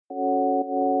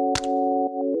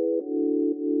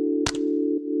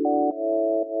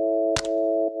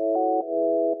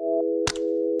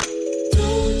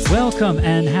Welcome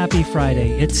and happy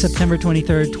Friday. It's September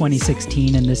 23rd,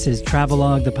 2016, and this is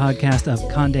Travelogue, the podcast of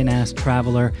Condé Nast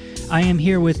Traveler. I am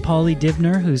here with Polly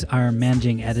Divner, who's our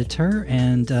managing editor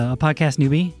and a podcast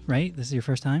newbie, right? This is your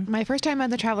first time? My first time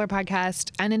on the Traveler podcast,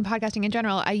 and in podcasting in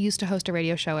general. I used to host a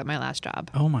radio show at my last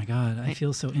job. Oh my God, I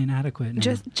feel so inadequate now.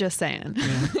 Just saying.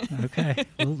 Yeah, okay,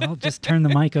 I'll just turn the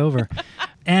mic over.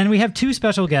 And we have two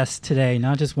special guests today,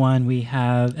 not just one.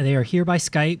 They are here by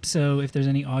Skype, so if there's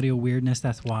any audio weirdness,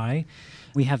 that's why.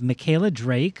 We have Michaela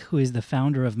Drake, who is the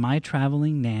founder of My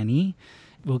Traveling Nanny.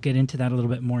 We'll get into that a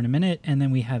little bit more in a minute. And then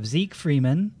we have Zeke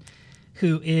Freeman,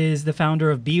 who is the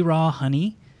founder of Be Raw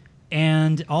Honey,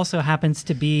 and also happens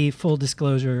to be, full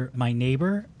disclosure, my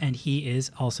neighbor, and he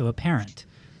is also a parent,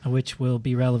 which will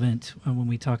be relevant when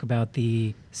we talk about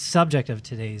the subject of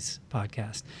today's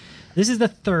podcast. This is the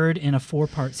third in a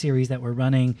 4-part series that we're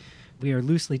running. We are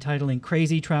loosely titling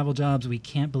Crazy Travel Jobs We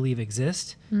Can't Believe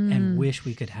Exist and Wish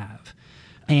We Could Have.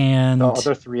 And the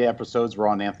other 3 episodes were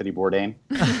on Anthony Bourdain.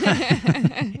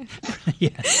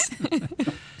 Yes.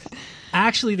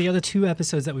 Actually, the other 2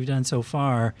 episodes that we've done so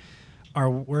far are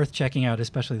worth checking out,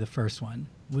 especially the first one.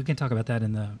 We can talk about that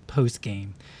in the post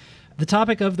game. The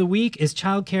topic of the week is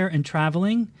childcare and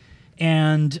traveling.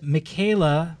 And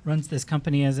Michaela runs this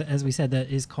company, as we said, that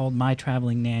is called My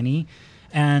Traveling Nanny.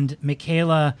 And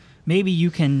Michaela, maybe you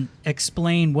can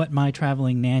explain what My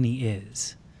Traveling Nanny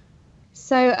is.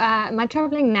 So My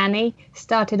Traveling Nanny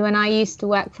started when I used to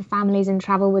work for families and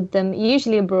travel with them,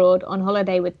 usually abroad, on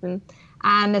holiday with them.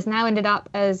 And has now ended up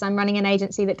as I'm running an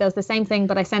agency that does the same thing,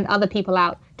 but I send other people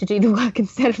out to do the work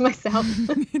instead of myself.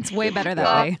 It's way better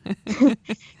that way.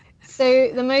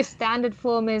 So the most standard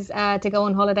form is to go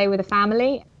on holiday with a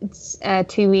family. It's a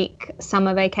 2-week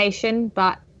summer vacation,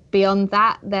 but beyond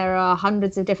that, there are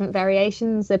hundreds of different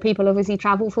variations. So people obviously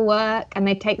travel for work and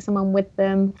they take someone with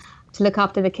them to look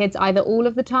after the kids either all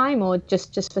of the time or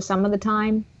just for some of the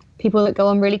time. People that go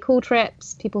on really cool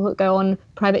trips, people that go on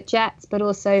private jets, but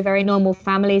also very normal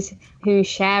families who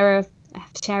share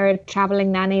a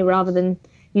traveling nanny rather than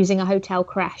using a hotel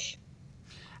crash.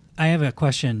 I have a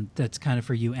question that's kind of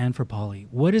for you and for Polly.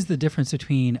 What is the difference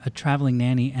between a traveling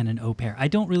nanny and an au pair? I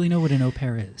don't really know what an au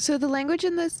pair is. So the language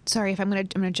in this, sorry if I'm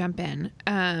gonna jump in.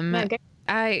 Okay.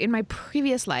 In my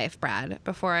previous life, Brad,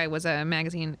 before I was a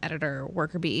magazine editor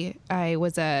worker bee, I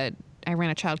ran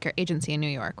a childcare agency in New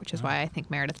York, which is why I think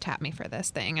Meredith tapped me for this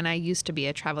thing. And I used to be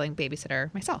a traveling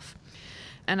babysitter myself.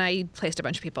 And I placed a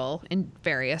bunch of people in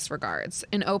various regards.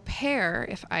 An au pair,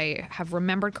 if I have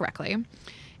remembered correctly,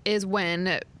 is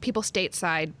when people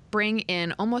stateside bring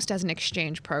in, almost as an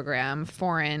exchange program,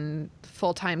 foreign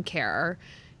full-time care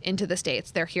into the States.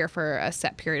 They're here for a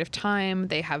set period of time.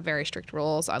 They have very strict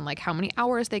rules on like how many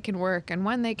hours they can work and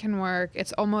when they can work.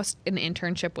 It's almost an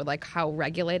internship with like how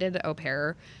regulated au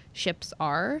pair ships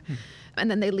are.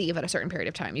 And then they leave at a certain period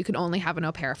of time. You can only have an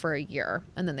au pair for a year,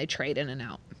 and then they trade in and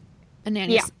out. A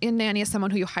nanny is someone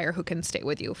who you hire who can stay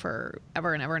with you for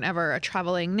ever and ever and ever. A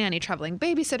traveling nanny, traveling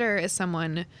babysitter is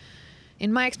someone,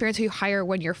 in my experience, who you hire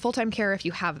when you're full-time care, if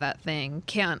you have that thing,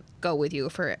 can't go with you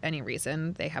for any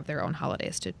reason. They have their own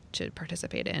holidays to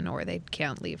participate in, or they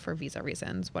can't leave for visa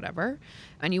reasons, whatever.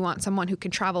 And you want someone who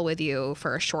can travel with you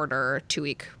for a shorter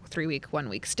 2-week, 3-week,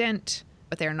 1-week stint,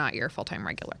 but they're not your full-time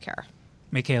regular care.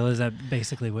 Michaela, is that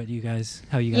basically how you guys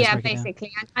Yeah, break it down?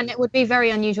 basically. And it would be very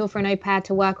unusual for an au pair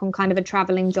to work on kind of a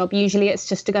traveling job. Usually it's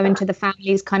just to go into the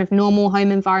family's kind of normal home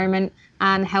environment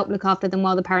and help look after them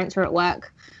while the parents are at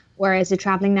work. Whereas a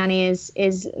traveling nanny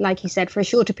is, like you said, for a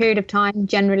shorter period of time,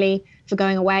 generally for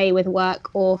going away with work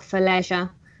or for leisure.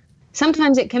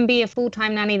 Sometimes it can be a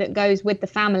full-time nanny that goes with the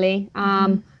family.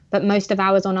 But most of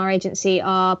ours on our agency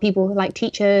are people like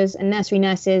teachers and nursery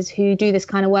nurses who do this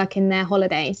kind of work in their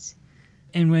holidays.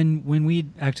 And when we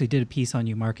actually did a piece on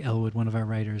you, Mark Elwood, one of our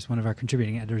writers, one of our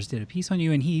contributing editors, did a piece on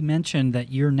you, and he mentioned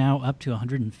that you're now up to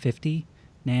 150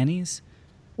 nannies.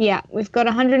 Yeah, we've got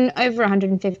over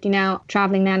 150 now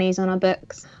traveling nannies on our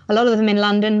books. A lot of them in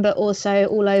London, but also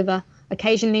all over.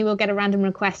 Occasionally we'll get a random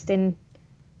request in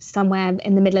somewhere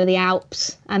in the middle of the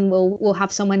Alps, and we'll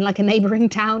have someone like a neighboring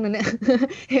town, and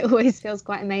it always feels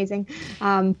quite amazing.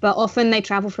 But often they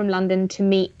travel from London to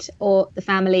meet or the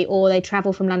family, or they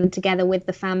travel from London together with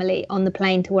the family on the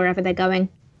plane to wherever they're going.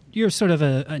 You're sort of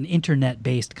an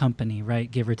internet-based company, right,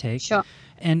 give or take? Sure.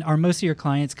 And are most of your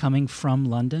clients coming from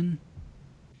London?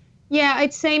 Yeah,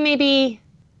 I'd say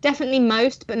definitely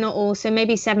most, but not all. So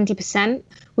maybe 70%.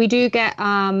 We do get,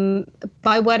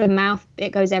 by word of mouth, it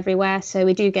goes everywhere. So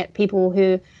we do get people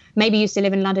who maybe used to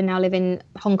live in London, now live in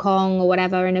Hong Kong or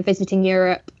whatever, and are visiting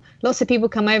Europe. Lots of people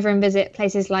come over and visit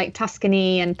places like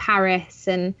Tuscany and Paris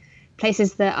and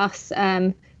places that us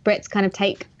Brits kind of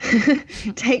take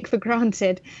take for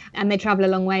granted, and they travel a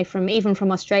long way even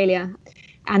from Australia,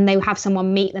 and they have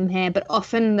someone meet them here. But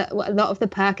often a lot of the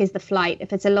perk is the flight.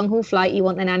 If it's a long haul flight, you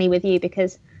want the nanny with you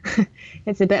because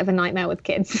it's a bit of a nightmare with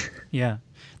kids. Yeah.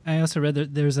 I also read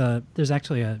that there's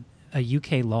actually a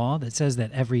UK law that says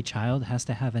that every child has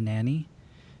to have a nanny,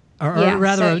 or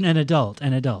rather an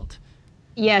adult.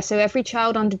 Yeah, so every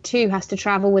child under 2 has to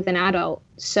travel with an adult.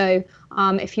 So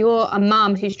if you're a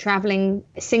mum who's traveling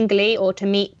singly or to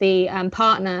meet the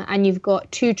partner, and you've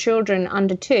got 2 children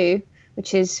under 2,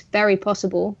 which is very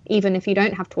possible, even if you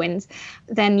don't have twins,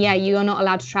 then you are not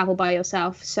allowed to travel by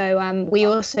yourself. So we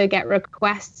also get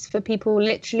requests for people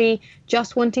literally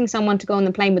just wanting someone to go on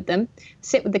the plane with them,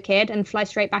 sit with the kid, and fly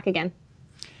straight back again.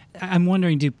 I'm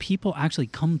wondering, do people actually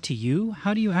come to you?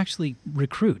 How do you actually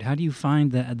recruit? How do you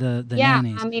find the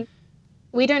nannies? I mean,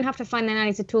 we don't have to find the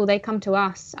nannies at all. They come to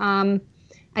us.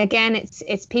 Again,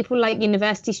 it's people like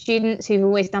university students who've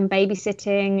always done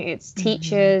babysitting. It's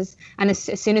teachers, and as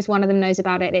soon as one of them knows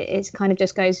about it, it kind of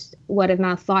just goes word of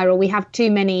mouth viral. We have too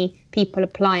many people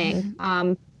applying.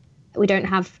 We don't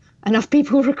have enough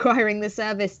people requiring the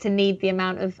service to need the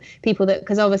amount of people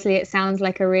because obviously it sounds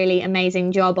like a really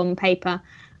amazing job on paper,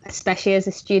 especially as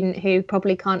a student who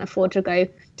probably can't afford to go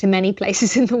to many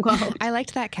places in the world. I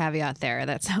liked that caveat there.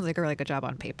 That sounds like a really good job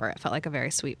on paper. It felt like a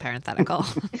very sweet parenthetical.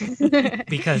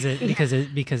 because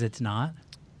it's not.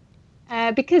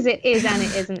 Because it is and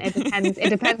it isn't. It depends. It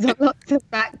depends on lots of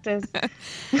factors.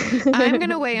 I'm going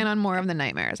to weigh in on more of the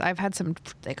nightmares. I've had some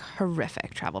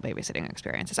horrific travel babysitting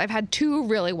experiences. I've had 2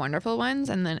 really wonderful ones,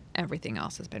 and then everything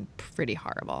else has been pretty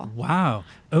horrible. Wow.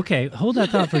 Okay, hold that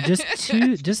thought for just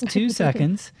 2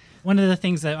 seconds. One of the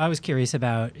things that I was curious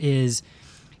about is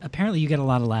apparently you get a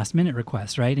lot of last-minute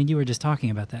requests, right? And you were just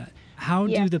talking about that. How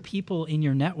do the people in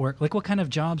your network, what kind of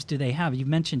jobs do they have? You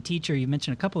mentioned teacher, you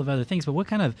mentioned a couple of other things, but what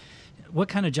kind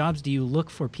of jobs do you look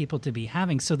for people to be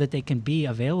having so that they can be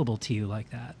available to you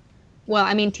like that? Well,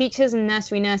 I mean, teachers and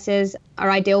nursery nurses are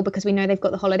ideal because we know they've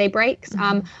got the holiday breaks.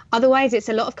 Otherwise, it's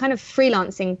a lot of kind of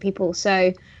freelancing people.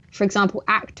 So, for example,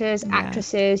 actors,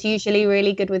 actresses, usually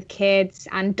really good with kids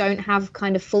and don't have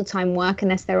kind of full-time work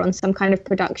unless they're on some kind of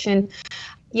production.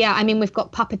 Yeah, I mean, we've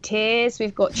got puppeteers,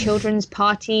 we've got children's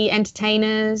party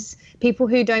entertainers, people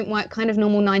who don't work kind of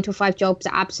normal 9 to 5 jobs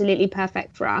are absolutely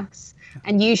perfect for us.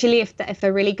 And usually if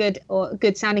a really good or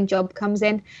good sounding job comes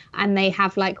in and they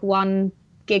have like 1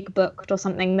 gig booked or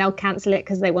something, they'll cancel it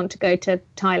because they want to go to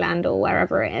Thailand or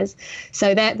wherever it is.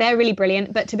 So they're really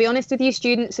brilliant. But to be honest with you,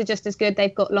 students are just as good.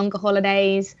 They've got longer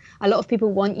holidays. A lot of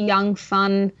people want young,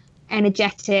 fun,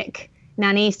 energetic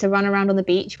nannies to run around on the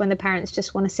beach when the parents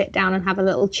just want to sit down and have a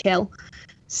little chill.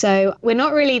 So we're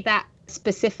not really that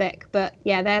specific, but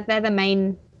yeah, they're the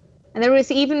main. And there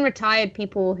was even retired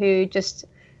people who just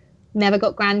never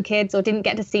got grandkids or didn't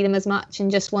get to see them as much and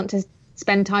just want to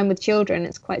spend time with children.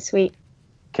 It's quite sweet.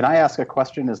 Can I ask a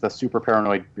question? Is the super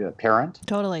paranoid parent?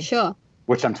 Totally. Sure.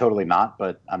 Which I'm totally not,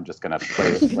 but I'm just going to play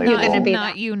it later.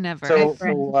 Not you, never. So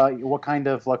what kind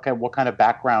of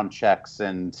background checks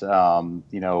and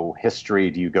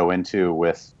history do you go into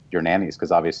with your nannies?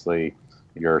 Because obviously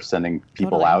you're sending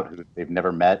people out who they've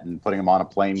never met and putting them on a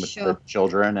plane with the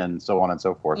children and so on and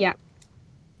so forth. Yeah.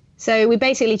 So we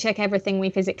basically check everything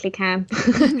we physically can.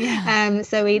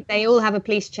 They all have a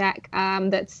police check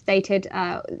that's dated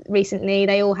recently.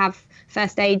 They all have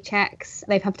first aid checks.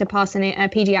 They have to pass a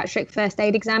pediatric first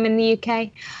aid exam in the UK.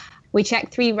 We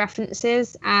check 3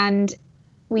 references, and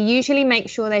we usually make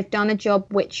sure they've done a job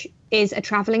which is a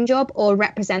traveling job or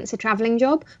represents a traveling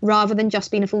job rather than just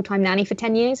being a full-time nanny for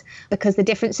 10 years, because the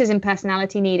differences in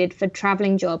personality needed for a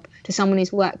traveling job to someone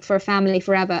who's worked for a family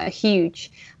forever are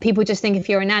huge. People just think if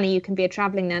you're a nanny, you can be a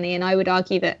traveling nanny, and I would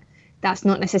argue that that's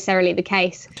not necessarily the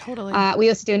case. Totally. We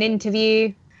also do an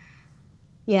interview.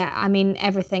 Yeah, I mean,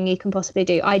 everything you can possibly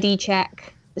do. ID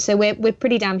check. So we're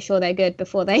pretty damn sure they're good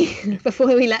before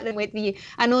we let them with you.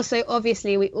 And also,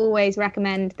 obviously, we always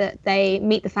recommend that they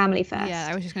meet the family first. Yeah,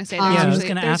 I was just going to say. I was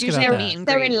going to ask about that.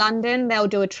 They're in London. They'll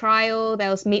do a trial.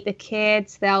 They'll meet the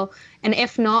kids. And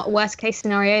if not, worst case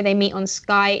scenario, they meet on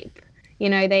Skype.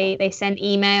 They send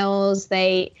emails.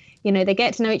 They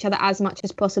get to know each other as much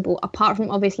as possible. Apart from,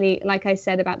 obviously, like I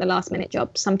said about the last minute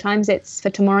job, sometimes it's for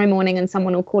tomorrow morning and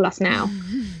someone will call us now.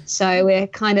 So we're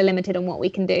kind of limited on what we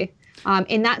can do.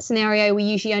 In that scenario, we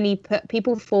usually only put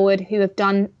people forward who have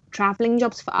done traveling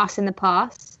jobs for us in the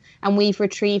past, and we've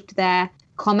retrieved their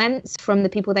comments from the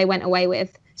people they went away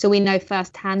with. So we know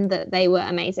firsthand that they were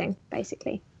amazing,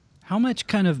 basically. How much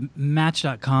kind of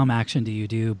Match.com action do you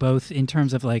do, both in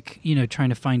terms of trying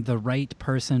to find the right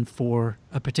person for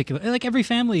a particular, every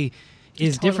family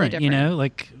is Totally different, you know,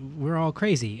 like we're all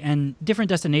crazy, and different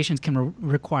destinations can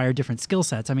require different skill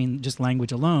sets. I mean, just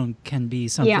language alone can be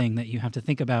something that you have to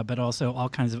think about, but also all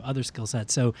kinds of other skill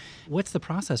sets. So what's the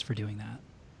process for doing that?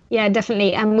 Yeah,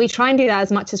 definitely. And we try and do that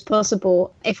as much as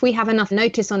possible. If we have enough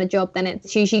notice on a job, then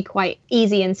it's usually quite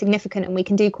easy and significant, and we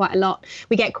can do quite a lot.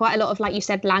 We get quite a lot of, like you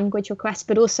said, language requests,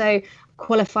 but also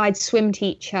qualified swim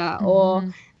teacher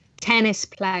or tennis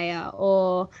player,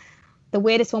 or the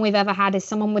weirdest one we've ever had is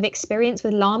someone with experience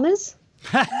with llamas.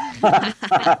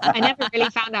 I never really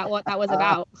found out what that was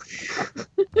about.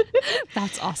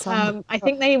 That's awesome. I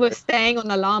think they were staying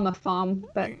on a llama farm,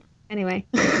 but anyway.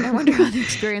 I wonder how the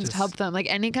experience helped them. Like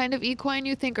any kind of equine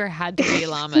you think, or had to be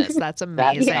llamas? That's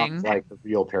amazing. That sounds like the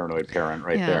real paranoid parent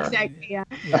right there. Exactly,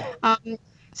 yeah.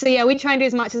 So yeah, we try and do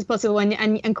as much as possible,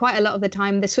 and quite a lot of the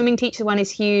time, the swimming teacher one is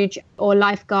huge, or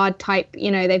lifeguard type. You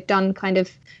know, they've done kind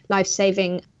of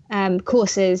life-saving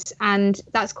courses, and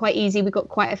that's quite easy. We've got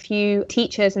quite a few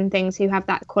teachers and things who have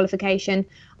that qualification.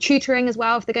 Tutoring as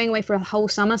well, if they're going away for a whole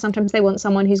summer, sometimes they want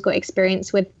someone who's got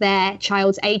experience with their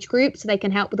child's age group, so they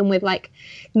can help them with like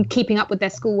keeping up with their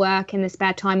schoolwork in the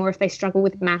spare time, or if they struggle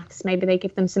with maths, maybe they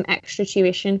give them some extra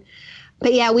tuition.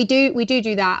 But yeah, we do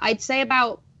that. I'd say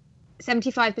about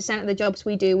 75% of the jobs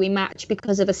we match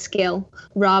because of a skill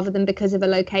rather than because of a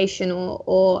location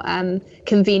or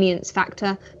convenience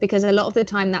factor, because a lot of the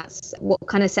time that's what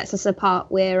kind of sets us apart.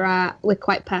 We're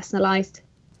quite personalized.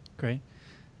 Great.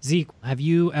 Zeke, have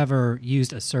you ever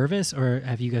used a service, or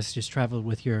have you guys just traveled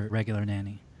with your regular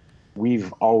nanny?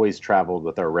 We've always traveled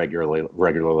with our regular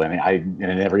nanny. And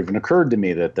it never even occurred to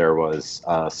me that there was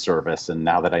a service. And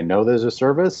now that I know there's a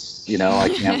service, you know, I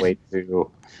can't wait to,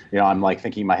 you know, I'm like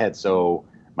thinking in my head. So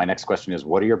my next question is,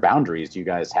 what are your boundaries? Do you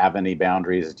guys have any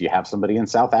boundaries? Do you have somebody in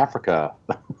South Africa?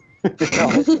 You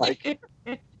know, it's like,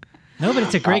 no, but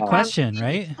it's a great question,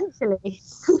 right?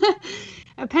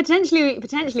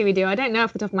 Potentially we do. I don't know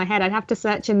off the top of my head. I'd have to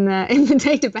search in the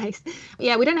database.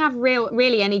 Yeah, we don't have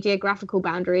really any geographical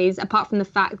boundaries, apart from the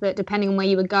fact that depending on where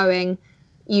you were going,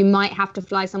 you might have to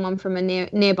fly someone from a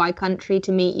nearby country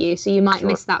to meet you. So you might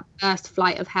miss that first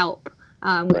flight of help,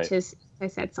 which is,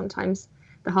 as I said, sometimes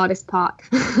the hardest part.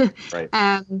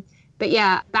 Right. But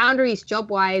yeah, boundaries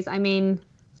job-wise, I mean,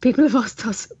 people have asked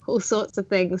us all sorts of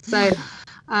things. So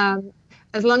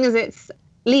as long as it's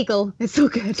legal, it's all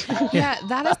good. Yeah,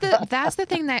 that's the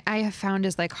thing that I have found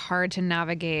is like hard to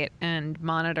navigate and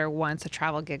monitor once a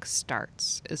travel gig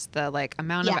starts, is the like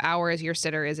amount of hours your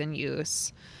sitter is in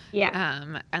use.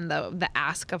 Yeah. And the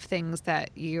ask of things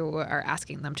that you are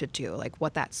asking them to do, like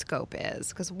what that scope is.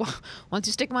 Because once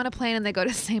you stick them on a plane and they go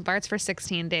to St. Bart's for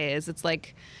 16 days, it's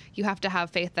like you have to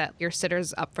have faith that your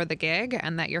sitter's up for the gig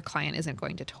and that your client isn't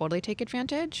going to totally take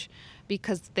advantage,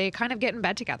 because they kind of get in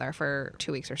bed together for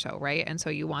 2 weeks or so, right? And so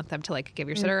you want them to like give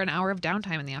your sitter an hour of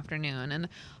downtime in the afternoon, and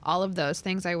all of those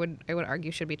things I would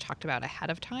argue should be talked about ahead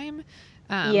of time.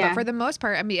 But for the most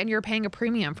part, I mean, and you're paying a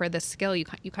premium for this skill, you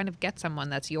kind of get someone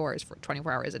that's yours for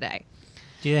 24 hours a day.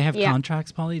 Do they have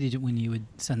contracts, Polly? When you would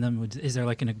send them, is there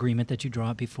like an agreement that you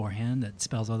draw up beforehand that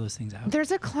spells all those things out?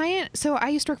 There's a client. So I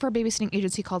used to work for a babysitting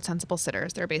agency called Sensible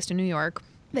Sitters. They're based in New York.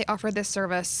 They offer this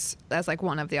service as like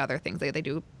one of the other things. They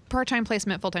do part-time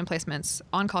placement, full-time placements,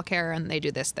 on-call care, and they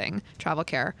do this thing, travel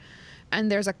care. And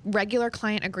there's a regular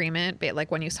client agreement, but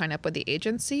like when you sign up with the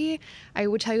agency, I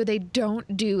would tell you they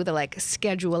don't do the like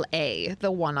Schedule A,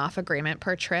 the one-off agreement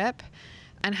per trip.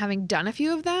 And having done a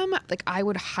few of them, like I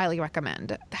would highly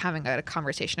recommend having a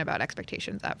conversation about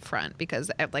expectations up front,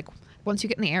 because like once you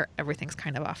get in the air, everything's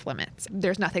kind of off limits.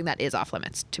 There's nothing that is off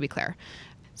limits, to be clear.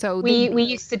 So we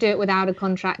used to do it without a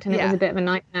contract, and it was a bit of a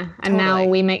nightmare. And now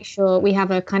we make sure we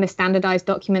have a kind of standardized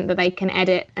document that they can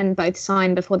edit and both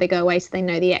sign before they go away, so they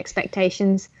know the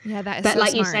expectations. Yeah, that is But so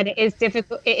like smart. you said, it is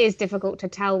difficult. It is difficult to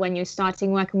tell when you're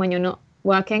starting work and when you're not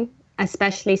working,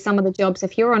 especially some of the jobs.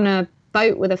 If you're on a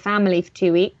boat with a family for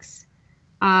 2 weeks,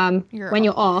 when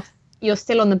you're off, you're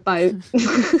still on the boat,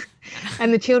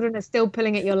 and the children are still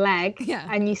pulling at your leg,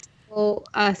 and you still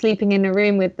are sleeping in a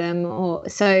room with them,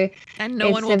 and no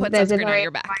one will put sunscreen on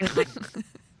your back.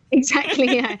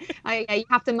 Exactly, yeah. You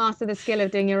have to master the skill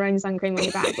of doing your own sun cream on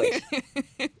your back, which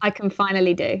I can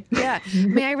finally do. Yeah.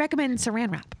 May I recommend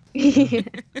Saran wrap?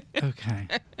 Okay.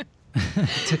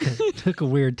 took a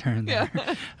weird turn there.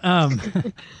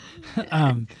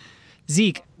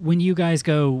 Zeke, when you guys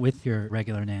go with your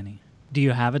regular nanny, do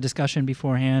you have a discussion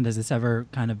beforehand? Has this ever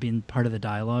kind of been part of the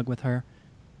dialogue with her?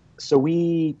 So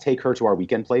we take her to our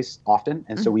weekend place often.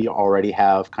 And so we already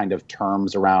have kind of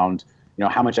terms around, you know,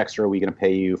 how much extra are we going to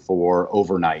pay you for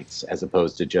overnights as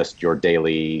opposed to just your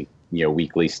daily, you know,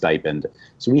 weekly stipend.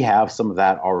 So we have some of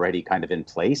that already kind of in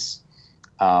place.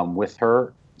 with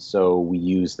her. So we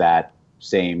use that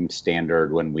same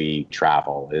standard when we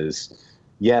travel is,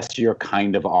 yes, you're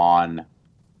kind of on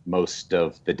most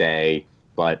of the day,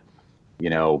 but,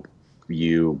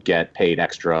 you get paid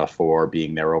extra for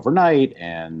being there overnight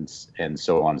and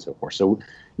so on and so forth. So,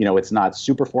 it's not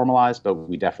super formalized, but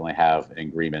we definitely have an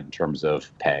agreement in terms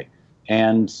of pay.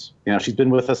 And, she's been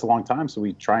with us a long time, so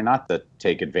we try not to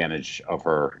take advantage of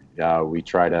her. We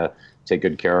try to take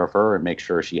good care of her and make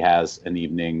sure she has an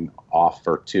evening off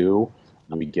or two.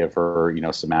 We give her,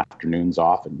 some afternoons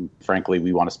off. And frankly,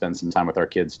 we want to spend some time with our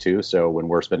kids too. So when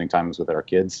we're spending time with our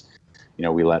kids,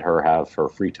 we let her have her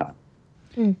free time.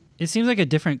 It seems like a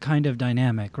different kind of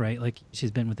dynamic, right? Like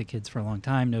she's been with the kids for a long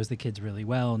time, knows the kids really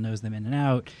well, knows them in and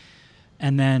out.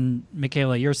 And then,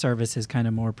 Michaela, your service is kind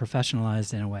of more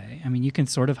professionalized in a way. I mean, you can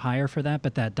sort of hire for that,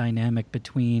 but that dynamic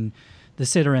between the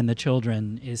sitter and the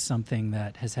children is something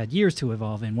that has had years to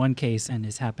evolve in one case and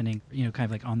is happening, kind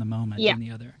of like on the moment in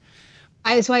the other.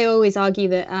 That's why I always argue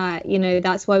that,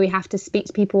 that's why we have to speak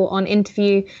to people on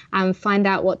interview and find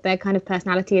out what their kind of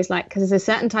personality is like. Because there's a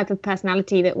certain type of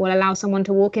personality that will allow someone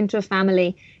to walk into a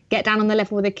family, get down on the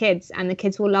level with the kids, and the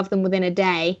kids will love them within a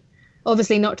day.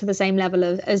 Obviously not to the same level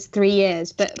as 3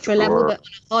 years, but for a level that on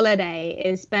a holiday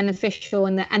is beneficial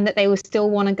and that they will still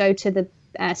want to go to the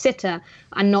sitter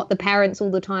and not the parents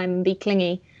all the time and be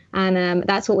clingy. And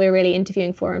that's what we're really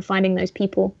interviewing for and finding those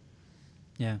people.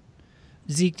 Yeah.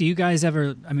 Zeke, do you guys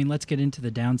ever, let's get into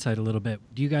the downside a little bit.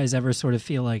 Do you guys ever sort of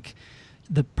feel like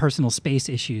the personal space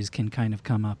issues can kind of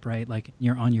come up, right? Like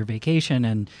you're on your vacation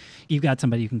and you've got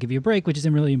somebody who can give you a break, which is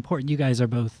really important.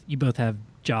 You both have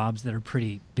jobs that are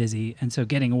pretty busy. And so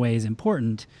getting away is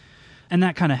important. And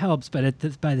that kind of helps.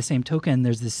 But by the same token,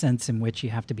 there's this sense in which you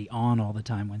have to be on all the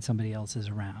time when somebody else is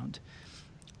around.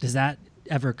 Does that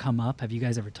ever come up? Have you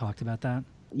guys ever talked about that?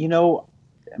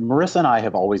 Marissa and I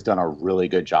have always done a really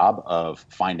good job of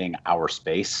finding our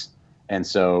space. And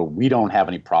so we don't have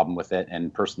any problem with it.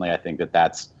 And personally, I think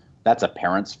that's a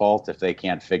parent's fault if they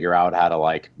can't figure out how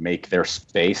to make their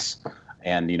space.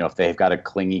 And, if they've got a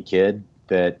clingy kid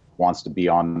that wants to be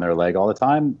on their leg all the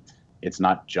time, it's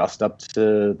not just up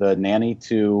to the nanny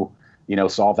to,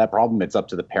 solve that problem. It's up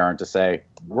to the parent to say,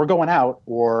 we're going out,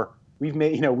 or we've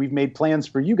made plans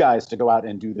for you guys to go out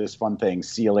and do this fun thing.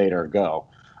 See you later. Go.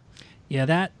 Yeah,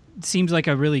 that seems like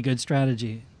a really good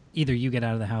strategy. Either you get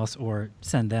out of the house or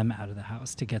send them out of the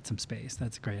house to get some space.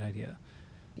 That's a great idea.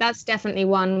 That's definitely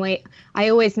one way. I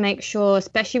always make sure,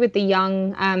 especially with the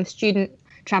young student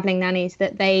traveling nannies,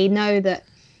 that they know that,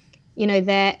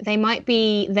 they might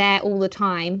be there all the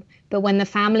time, but when the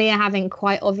family are having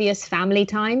quite obvious family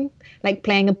time, like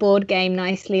playing a board game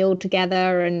nicely all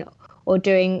together or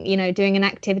doing an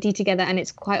activity together, and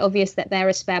it's quite obvious that they're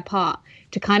a spare part,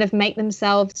 to kind of make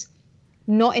themselves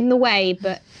not in the way,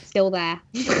 but still there.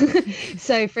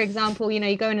 So, for example,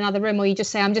 you go in another room, or you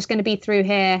just say, I'm just going to be through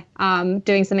here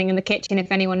doing something in the kitchen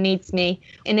if anyone needs me.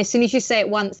 And as soon as you say it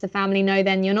once, the family know,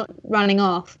 then you're not running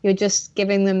off. You're just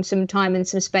giving them some time and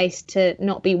some space to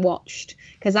not be watched.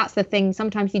 Because that's the thing.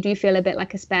 Sometimes you do feel a bit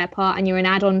like a spare part and you're an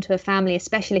add-on to a family,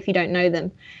 especially if you don't know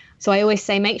them. So I always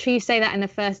say, make sure you say that in the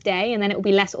first day, and then it will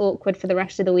be less awkward for the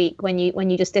rest of the week when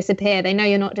you just disappear. They know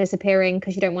you're not disappearing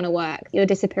because you don't want to work. You're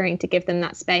disappearing to give them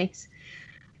that space.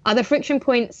 Other friction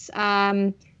points,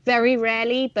 very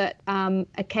rarely, but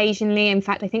occasionally. In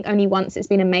fact, I think only once it's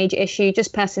been a major issue,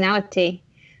 just personality.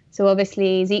 So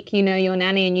obviously, Zeke, your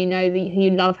nanny, and you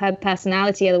love her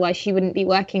personality. Otherwise, she wouldn't be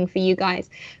working for you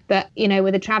guys. But,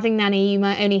 with a traveling nanny, you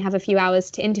might only have a few hours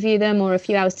to interview them or a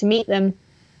few hours to meet them.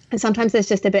 And sometimes there's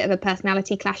just a bit of a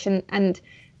personality clash and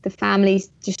the families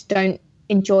just don't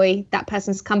enjoy that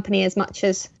person's company as much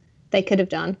as they could have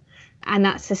done. And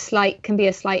that's can be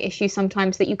a slight issue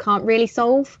sometimes that you can't really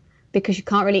solve because you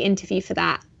can't really interview for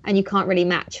that and you can't really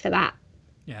match for that.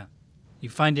 Yeah. You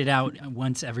find it out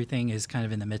once everything is kind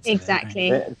of in the midst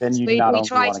exactly. of it. Right? Then you not only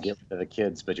want to get rid of the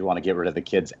kids, but you want to get rid of the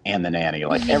kids and the nanny.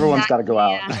 Like everyone's got to go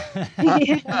out.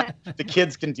 Yeah. The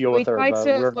kids can deal with her, but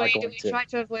we're not going to. We try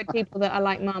to avoid people that are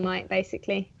like Marmite,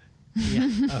 basically. Yeah.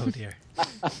 Oh dear.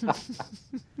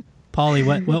 Polly,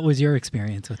 what was your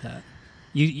experience with that?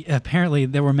 You apparently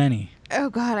there were many. Oh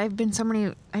God, I've been so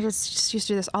many. I just used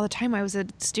to do this all the time. I was a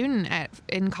student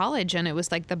in college, and it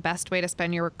was like the best way to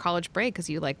spend your college break because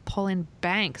you pull in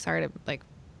bank. Sorry to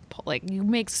you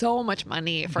make so much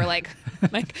money for like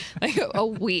a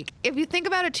week. If you think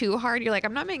about it too hard, you're like,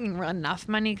 I'm not making enough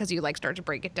money because you start to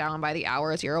break it down by the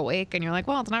hours you're awake, and you're like,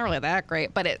 well, it's not really that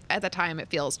great. But at the time, it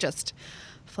feels just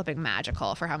flipping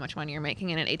magical for how much money you're making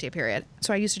in an 8-day period.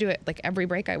 So I used to do it every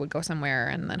break. I would go somewhere,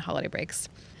 and then holiday breaks.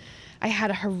 I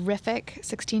had a horrific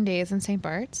 16 days in St.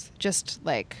 Bart's. Just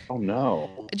like, Oh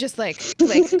no. just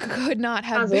could not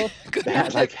have Sounds been. awful. Could That,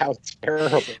 not like how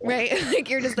terrible. Right? Like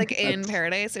you're just like in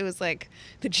paradise. It was like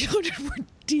the children were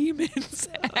demons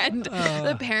and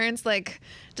the parents like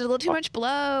did a little too much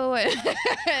blow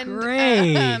and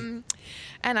Great.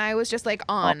 and I was just like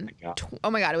on Oh my God.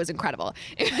 oh my God, it was incredible.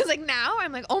 It was like now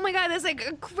I'm like, oh my God, that's like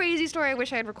a crazy story. I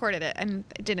wish I had recorded it and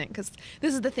I didn't, because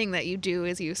this is the thing that you do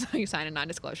is you sign a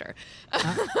non-disclosure.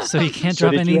 So you can't So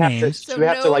drop did any you have names. to, do you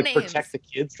have So to no like names. protect the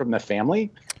kids from the family?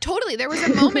 Totally. There was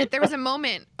a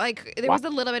moment, like there Wow. was a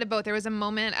little bit of both. There was a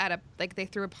moment at they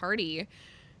threw a party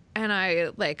and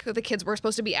I like the kids were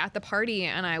supposed to be at the party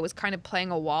and I was kind of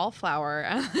playing a wallflower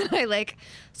and I like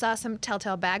saw some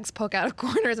telltale bags poke out of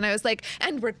corners and I was like,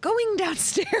 and we're going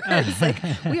downstairs. Like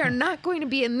we are not going to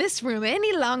be in this room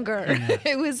any longer.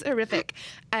 It was horrific.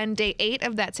 And day 8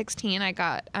 of that 16, I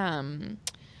got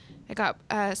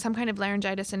some kind of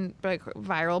laryngitis and like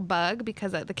viral bug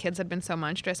because the kids had been so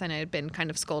monstrous and I had been kind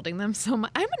of scolding them so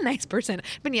much. I'm a nice person.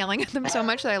 I've been yelling at them so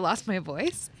much that I lost my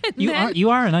voice. And You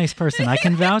are a nice person. I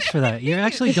can vouch for that. You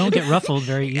actually don't get ruffled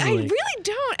very I easily. really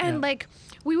don't. And Yeah. like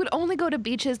we would only go to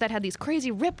beaches that had these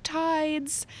crazy rip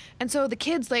tides. And so the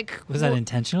kids like Was that well,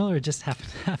 intentional or just happened?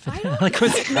 I don't Like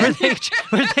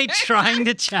were they trying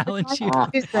to challenge you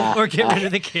or get rid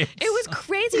of the kids? it was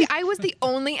crazy. I was the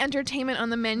only entertainment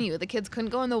on the menu. The kids couldn't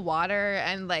go in the water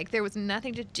and like there was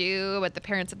nothing to do, but the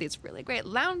parents had these really great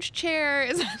lounge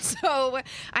chairs. And so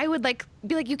I would like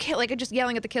be like, you can't, like just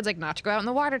yelling at the kids like not to go out in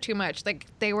the water too much. Like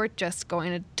they were just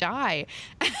going to die.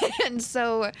 And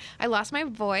so I lost my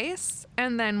voice.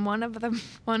 And then one of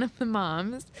the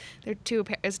moms, there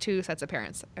are two sets of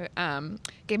parents,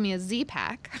 gave me a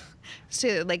Z-Pack,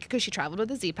 so like because she traveled with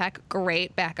a Z-Pack.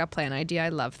 Great backup plan idea. I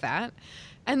love that.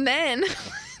 And then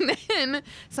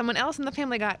someone else in the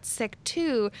family got sick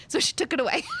too, so she took it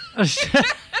away.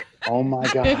 Oh my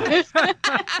God.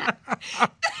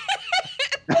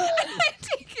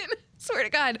 Swear to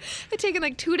God, I'd taken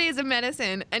like 2 days of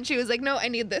medicine, and she was like, "No, I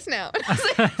need this now." And, I was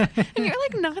like, and you're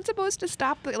like not supposed to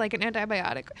stop like an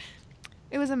antibiotic.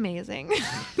 It was amazing.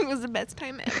 It was the best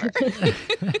time ever.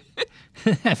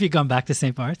 Have you gone back to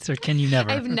St. Bart's or can you never?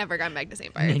 I've never gone back to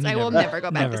St. And Bart's. you I will never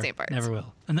go back to St. Bart's. Never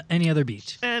will. And any other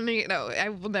beach. And I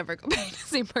will never go back to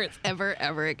St. Bart's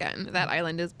ever again. That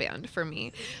island is banned for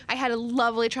me. I had a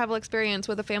lovely travel experience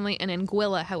with a family in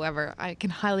Anguilla, however. I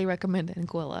can highly recommend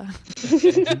Anguilla.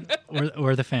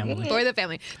 or the family. Or the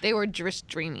family. They were just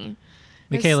dreamy.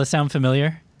 Michaela, sound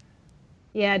familiar?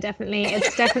 Yeah, definitely.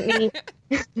 It's definitely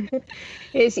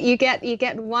you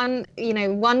get one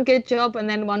good job and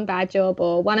then one bad job,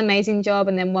 or one amazing job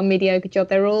and then one mediocre job.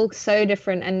 They're all so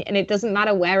different, and it doesn't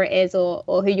matter where it is or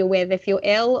who you're with. If you're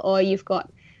ill or you've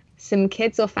got some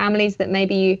kids or families that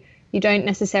maybe you don't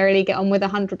necessarily get on with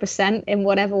 100% in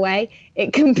whatever way,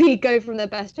 it can go from the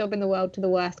best job in the world to the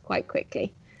worst quite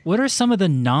quickly. What are some of the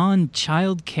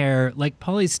non-childcare, like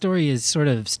Polly's story is sort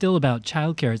of still about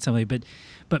childcare at some way, but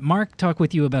Mark talked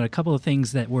with you about a couple of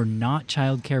things that were not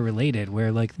childcare related,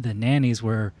 where like the nannies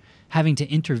were having to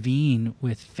intervene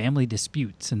with family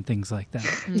disputes and things like that.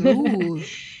 Ooh.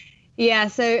 Yeah,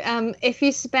 so if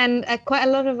you spend quite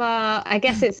a lot of I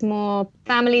guess it's more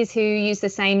families who use the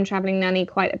same traveling nanny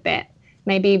quite a bit,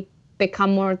 maybe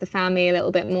become more of the family a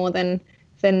little bit more than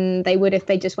they would if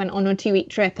they just went on a 2-week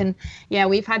trip. And yeah,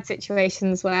 we've had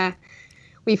situations where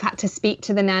we've had to speak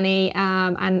to the nanny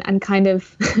and kind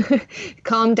of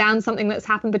calm down something that's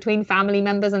happened between family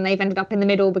members, and they've ended up in the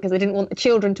middle because they didn't want the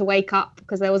children to wake up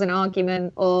because there was an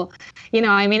argument, or,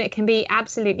 I mean, it can be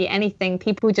absolutely anything.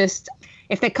 People just,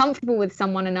 if they're comfortable with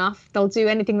someone enough, they'll do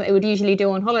anything that they would usually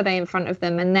do on holiday in front of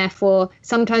them, and therefore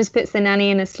sometimes puts the nanny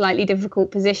in a slightly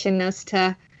difficult position as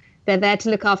to they're there to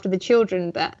look after the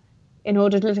children, but in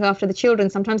order to look after the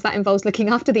children, sometimes that involves looking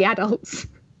after the adults.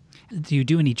 Do you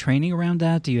do any training around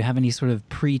that? Do you have any sort of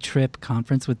pre-trip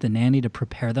conference with the nanny to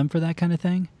prepare them for that kind of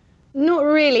thing? Not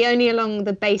really, only along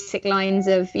the basic lines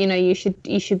of, you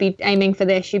should be aiming for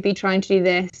this, you'd be trying to do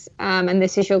this, and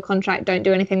this is your contract, don't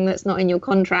do anything that's not in your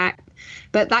contract.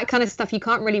 But that kind of stuff you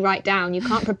can't really write down. You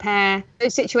can't prepare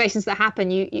those situations that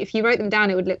happen. If you wrote them down,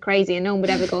 it would look crazy and no one would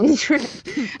ever go on the trip.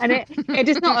 And it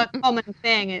is not a common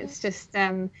thing. It's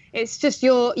just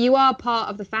you are part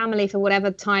of the family for whatever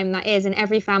time that is, and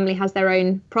every family has their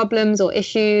own problems or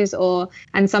issues,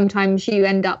 and sometimes you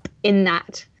end up in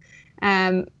that.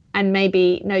 And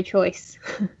maybe no choice.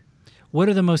 What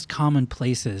are the most common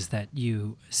places that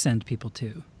you send people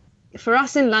to? For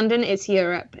us in London, it's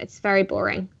Europe. It's very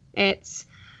boring. It's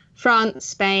France,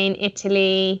 Spain,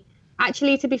 Italy.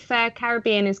 Actually, to be fair,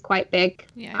 Caribbean is quite big.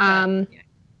 Yeah.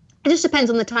 It just depends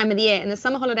on the time of the year. In the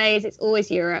summer holidays, it's always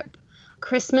Europe.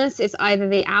 Christmas is either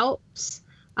the Alps,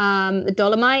 the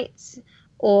Dolomites,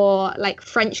 or like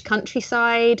French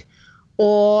countryside,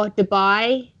 or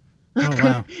Dubai. Oh,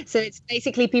 wow. So it's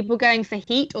basically people going for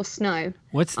heat or snow.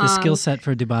 What's the skill set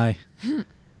for Dubai?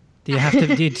 Do you have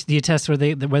to do you test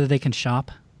whether they can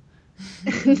shop?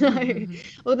 No.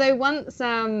 Although once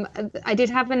I did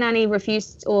have a nanny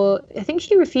refused, or I think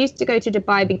she refused to go to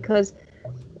Dubai because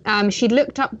she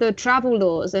looked up the travel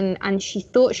laws and she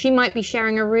thought she might be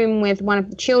sharing a room with one of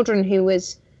the children who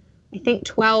was, I think,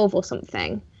 12 or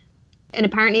something. And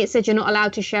apparently it said you're not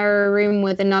allowed to share a room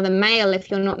with another male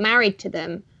if you're not married to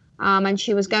them. And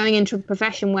she was going into a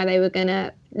profession where they were going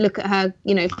to look at her,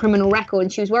 criminal record.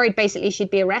 And she was worried basically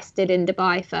she'd be arrested in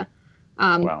Dubai for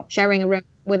sharing a room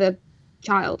with a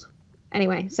child.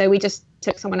 Anyway, so we just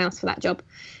took someone else for that job.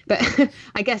 But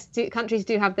I guess countries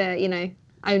do have their,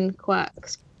 own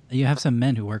quirks. You have some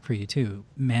men who work for you too.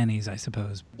 Mannies, I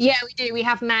suppose. Yeah, we do. We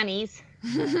have mannies.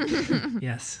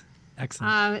 Yes.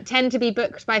 Excellent. Tend to be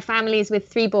booked by families with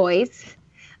 3 boys.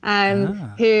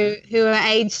 Who are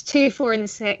aged 2, 4, and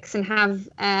 6 and have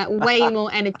way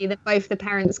more energy than both the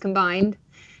parents combined,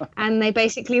 and they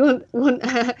basically want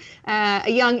a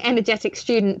young, energetic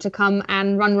student to come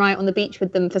and run riot on the beach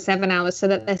with them for 7 hours, so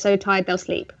that they're so tired they'll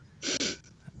sleep.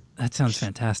 That sounds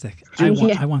fantastic. I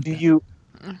want.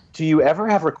 Do you ever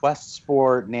have requests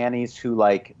for nannies who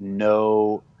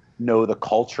know the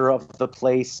culture of the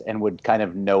place and would kind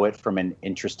of know it from an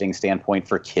interesting standpoint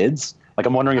for kids?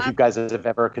 I'm wondering if you guys have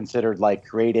ever considered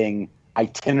creating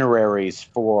itineraries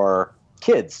for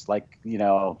kids, I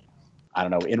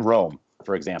don't know, in Rome,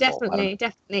 for example.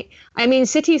 Definitely. I mean,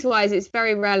 cities-wise, it's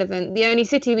very relevant. The only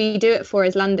city we do it for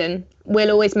is London. We'll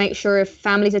always make sure if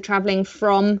families are traveling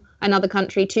from another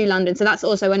country to London. So that's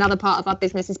also another part of our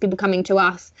business, is people coming to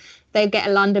us. They get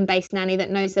a London-based nanny that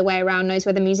knows their way around, knows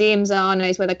where the museums are,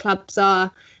 knows where the clubs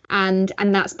are. And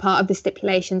that's part of the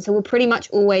stipulation. So we'll pretty much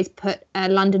always put a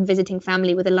London visiting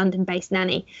family with a London-based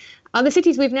nanny. Other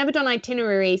cities, we've never done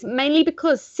itineraries, mainly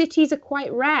because cities are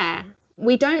quite rare.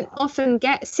 We don't often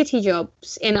get city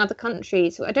jobs in other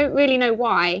countries. I don't really know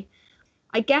why.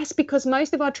 I guess because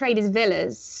most of our trade is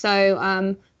villas.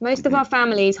 So most of our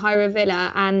families hire a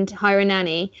villa and hire a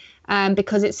nanny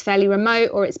because it's fairly remote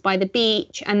or it's by the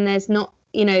beach and there's not,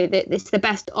 it's the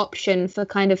best option for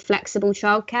kind of flexible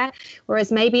childcare.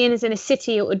 Whereas maybe in a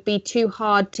city, it would be too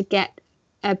hard to get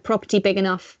a property big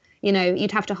enough.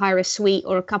 You'd have to hire a suite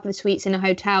or a couple of suites in a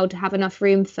hotel to have enough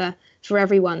room for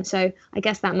everyone. So I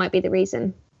guess that might be the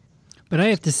reason. But I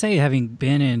have to say, having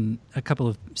been in a couple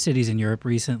of cities in Europe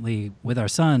recently with our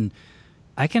son,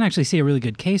 I can actually see a really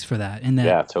good case for that. And that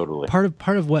yeah, totally.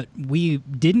 Part of what we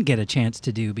didn't get a chance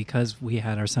to do because we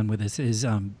had our son with us is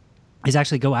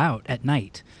actually go out at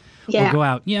night. Yeah. Or go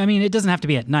out. Yeah, I mean, it doesn't have to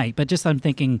be at night, but just I'm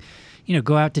thinking,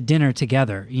 go out to dinner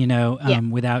together,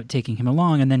 without taking him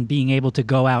along, and then being able to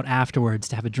go out afterwards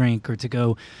to have a drink or to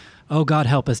go, oh, God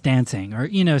help us, dancing,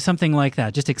 or, something like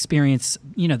that. Just experience,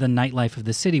 the nightlife of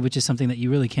the city, which is something that you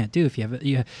really can't do if you have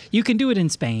you can do it in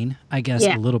Spain, I guess,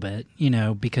 a little bit,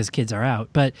 because kids are out,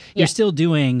 but you're still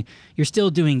doing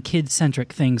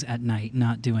kid-centric things at night,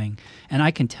 and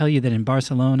I can tell you that in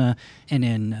Barcelona and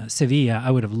in Sevilla,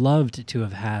 I would have loved to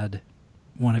have had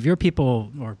one of your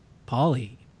people, or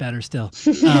Polly, better still.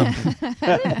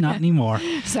 Not anymore.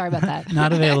 Sorry about that.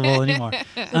 Not available anymore.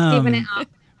 Giving it up.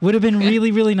 Would have been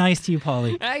really, really nice to you,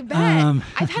 Polly. I bet.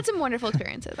 I've had some wonderful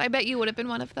experiences. I bet you would have been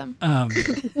one of them.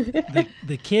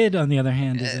 The kid, on the other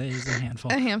hand, is a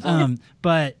handful. A handful.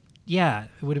 But yeah,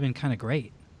 it would have been kind of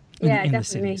great in definitely. the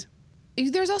cities.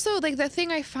 There's also the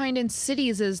thing I find in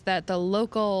cities is that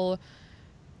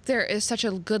there is such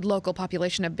a good local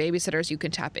population of babysitters you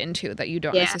can tap into that you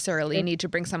don't necessarily need to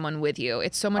bring someone with you.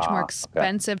 It's so much more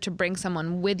expensive to bring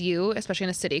someone with you, especially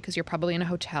in a city, because you're probably in a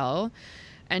hotel.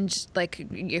 And just,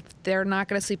 if they're not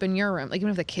going to sleep in your room, even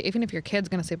if your kid's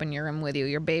going to sleep in your room with you,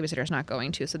 your babysitter's not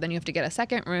going to. So then you have to get a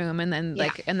second room, and then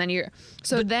then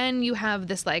you have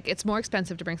this it's more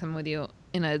expensive to bring someone with you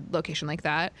in a location like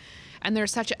that, and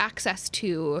there's such access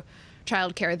to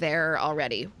childcare there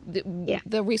already.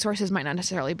 The resources might not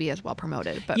necessarily be as well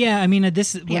promoted, but I mean,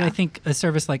 what I think a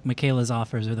service like Michaela's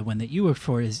offers, or the one that you work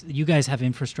for, is you guys have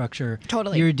infrastructure.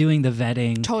 Totally, you're doing the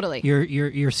vetting. Totally,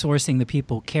 you're sourcing the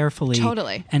people carefully.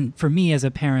 Totally, and for me as a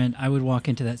parent, I would walk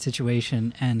into that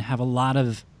situation and have a lot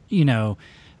of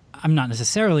I'm not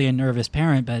necessarily a nervous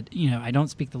parent, but I don't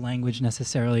speak the language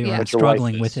necessarily, or I'm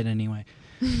struggling with it anyway.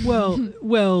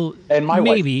 Well, and my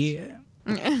maybe.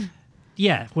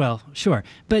 Yeah, well, sure.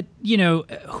 But,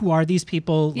 who are these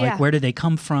people? Yeah. Like, where did they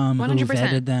come from? 100%. Who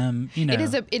vetted them?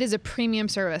 It is a premium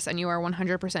service, and you are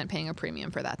 100% paying a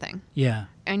premium for that thing. Yeah.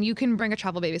 And you can bring a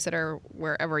travel babysitter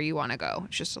wherever you want to go.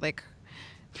 It's just like...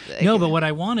 No, but what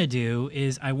I want to do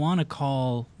is I want to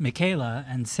call Michaela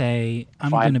and say,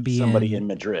 I'm Find going to be somebody in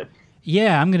Madrid.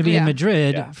 Yeah, I'm going to be in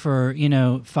Madrid Yeah. for,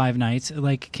 5 nights.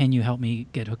 Like, can you help me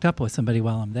get hooked up with somebody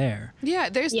while I'm there? Yeah,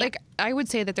 there's I would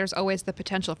say that there's always the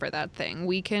potential for that thing.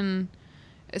 We can...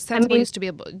 Sensible used to be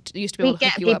able to hook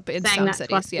you up in some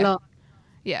cities. Yeah.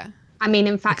 Yeah. I mean,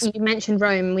 in fact, you mentioned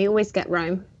Rome. We always get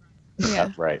Rome.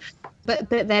 Yeah. Right. But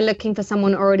they're looking for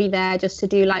someone already there just to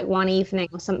do like one evening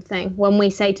or something. When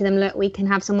we say to them, look, we can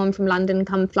have someone from London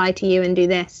come fly to you and do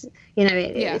this,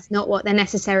 it's not what they're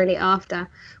necessarily after.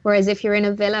 Whereas if you're in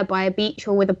a villa by a beach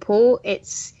or with a pool,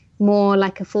 it's more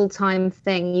like a full-time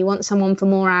thing. You want someone for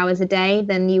more hours a day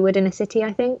than you would in a city,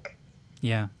 I think.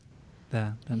 Yeah.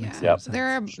 That makes sense.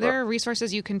 sense. There are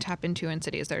resources you can tap into in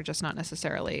cities. They're just not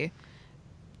necessarily...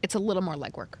 It's a little more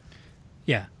legwork.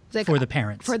 Yeah. Like, for the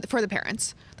parents. For the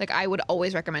parents. Like, I would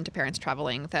always recommend to parents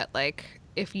traveling that, like,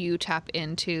 if you tap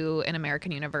into an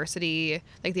American university,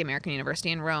 like the American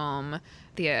University in Rome,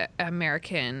 the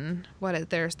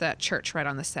there's that church right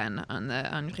on the Seine on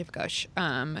Rive Gauche.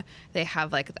 They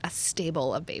have, like, a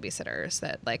stable of babysitters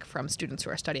that, like, from students who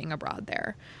are studying abroad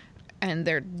there. And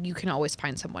you can always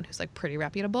find someone who's, like, pretty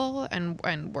reputable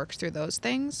and works through those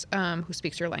things, who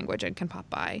speaks your language and can pop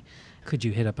by. Could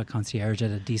you hit up a concierge at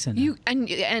a decent...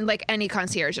 And like any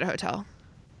concierge at a hotel.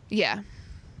 Yeah.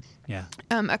 Yeah.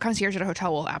 A concierge at a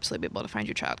hotel will absolutely be able to find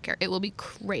you childcare. It will be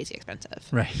crazy expensive.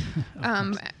 Right.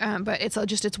 But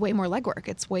it's way more legwork.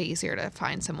 It's way easier to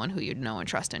find someone who you know and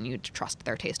trust, and you trust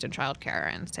their taste in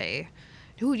childcare and say,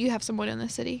 "Ooh, do you have someone in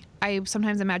this city?" I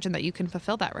sometimes imagine that you can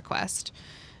fulfill that request.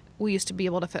 We used to be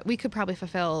able to... we could probably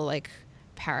fulfill, like,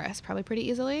 Paris probably pretty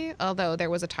easily, although there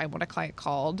was a time when a client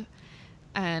called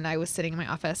and I was sitting in my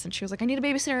office and she was like, I need a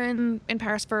babysitter in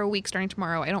Paris for a week starting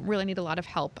tomorrow. I don't really need a lot of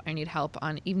help. I need help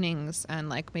on evenings and,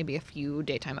 like, maybe a few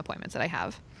daytime appointments that I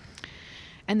have.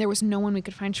 And there was no one we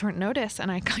could find short notice.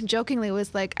 And I jokingly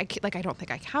was like, I don't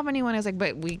think I have anyone. I was like,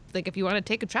 but if you want to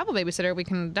take a travel babysitter, we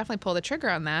can definitely pull the trigger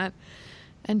on that.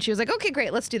 And she was like, okay,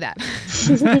 great, let's do that.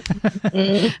 I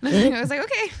was like,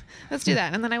 okay, let's do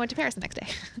that. And then I went to Paris the next day.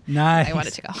 Nice. I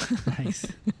wanted to go. Nice.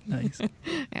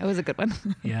 Yeah, it was a good one.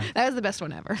 Yeah. That was the best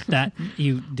one ever. That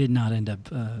you did not end up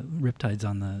Riptides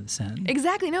on the Seine.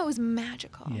 Exactly. No, it was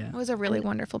magical. Yeah. It was a really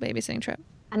wonderful babysitting trip.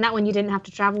 And that one you didn't have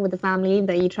to travel with the family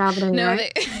either. You traveled on your own.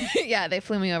 They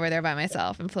flew me over there by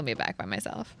myself and flew me back by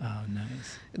myself. Oh,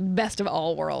 nice. Best of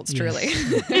all worlds, truly.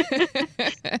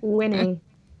 Winning.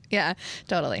 Yeah,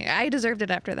 totally. I deserved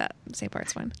it after that St.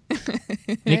 Bart's one.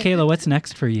 Michaela, what's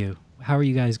next for you? How are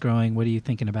you guys growing? What are you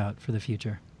thinking about for the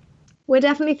future? We're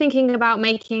definitely thinking about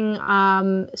making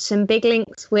some big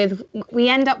links with... We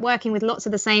end up working with lots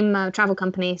of the same travel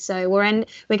companies. So we're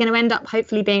going to end up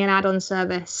hopefully being an add-on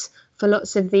service for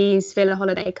lots of these villa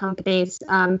holiday companies.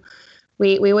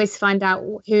 We always find out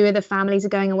who the families are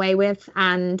going away with,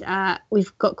 and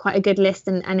we've got quite a good list,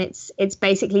 and it's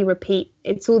basically repeat.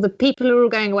 It's all the people who are all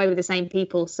going away with the same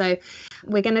people. So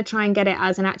we're going to try and get it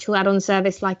as an actual add-on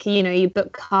service, like, you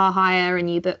book car hire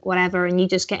and you book whatever, and you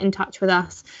just get in touch with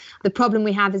us. The problem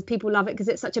we have is people love it because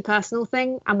it's such a personal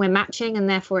thing, and we're matching, and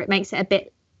therefore it makes it a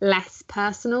bit less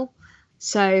personal.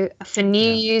 So for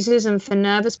new users and for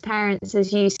nervous parents,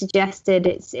 as you suggested,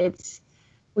 it's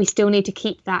we still need to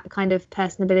keep that kind of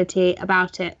personability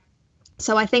about it.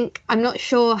 So I'm not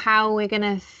sure how we're going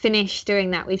to finish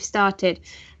doing that. We've started.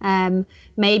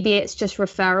 Maybe it's just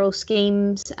referral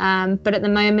schemes. But at the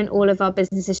moment, all of our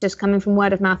business is just coming from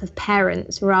word of mouth of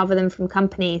parents rather than from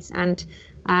companies. And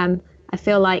I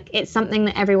feel like it's something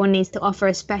that everyone needs to offer,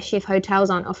 especially if hotels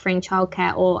aren't offering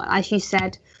childcare, or as you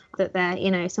said, that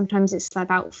they're, sometimes it's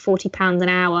about £40 an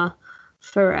hour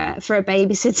for a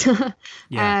babysitter.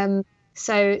 Yeah.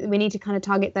 So we need to kind of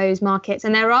target those markets.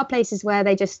 And there are places where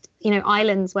they just,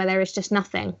 islands where there is just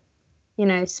nothing,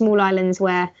 small islands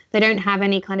where they don't have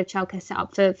any kind of childcare set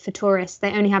up for tourists.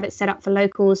 They only have it set up for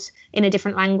locals in a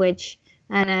different language.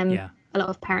 And a lot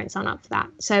of parents aren't up for that.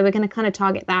 So we're going to kind of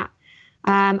target that.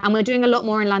 And we're doing a lot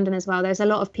more in London as well. There's a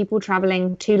lot of people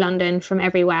traveling to London from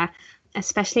everywhere,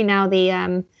 especially now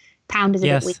the pound is a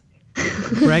bit weak.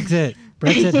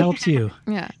 Brexit helps you.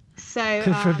 Yeah. So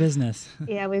good for business.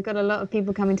 Yeah, we've got a lot of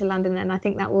people coming to London, and I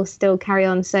think that will still carry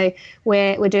on. So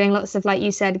we're doing lots of, like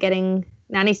you said, getting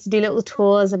nannies to do little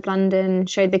tours of London,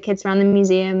 show the kids around the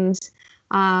museums,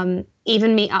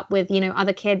 even meet up with,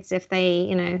 other kids if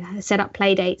they, set up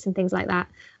play dates and things like that.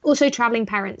 Also traveling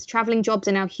parents. Traveling jobs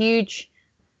are now huge.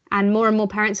 And more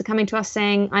parents are coming to us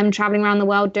saying, I'm traveling around the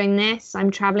world doing this.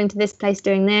 I'm traveling to this place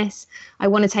doing this. I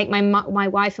want to take my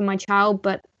wife and my child,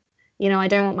 but, I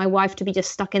don't want my wife to be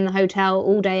just stuck in the hotel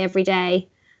all day, every day.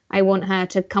 I want her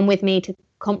to come with me to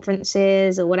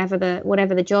conferences or whatever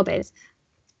the job is.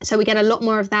 So we get a lot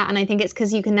more of that. And I think it's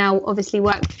because you can now obviously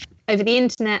work over the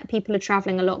internet. People are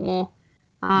traveling a lot more.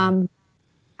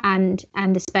 And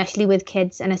especially with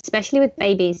kids and especially with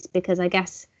babies, because I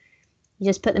guess you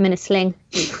just put them in a sling.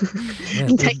 Yeah,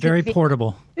 they're very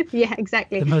portable. Yeah,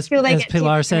 exactly. The most, as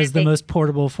Pilar says, the most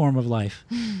portable form of life.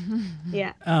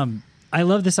 Yeah. I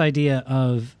love this idea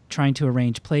of trying to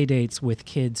arrange play dates with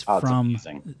kids from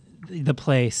the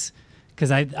place.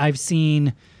 Because I've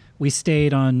seen, we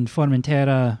stayed on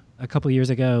Formentera a couple years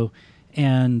ago,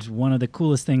 and one of the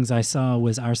coolest things I saw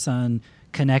was our son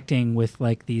connecting with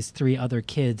like these 3 other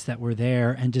kids that were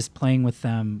there and just playing with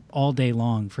them all day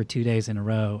long for 2 days in a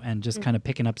row and just kind of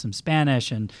picking up some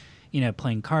Spanish and,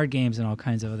 playing card games and all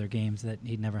kinds of other games that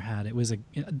he'd never had. It was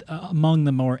among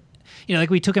the more, like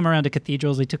we took him around to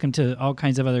cathedrals, we took him to all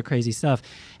kinds of other crazy stuff,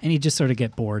 and he'd just sort of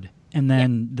get bored. And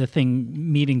then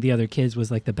meeting the other kids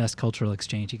was like the best cultural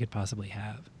exchange he could possibly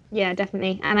have. Yeah,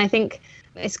 definitely. And I think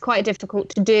it's quite difficult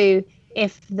to do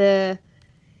if the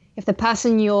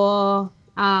person you're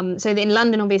so in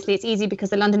London, obviously, it's easy because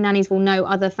the London nannies will know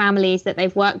other families that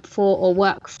they've worked for or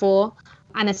work for.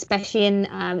 And especially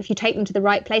if you take them to the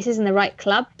right places and the right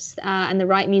clubs and the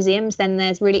right museums, then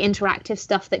there's really interactive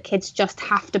stuff that kids just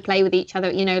have to play with each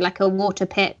other, like a water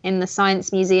pit in the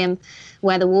Science Museum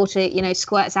where the water,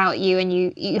 squirts out at you and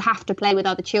you have to play with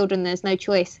other children. There's no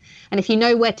choice. And if you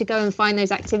know where to go and find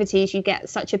those activities, you get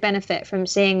such a benefit from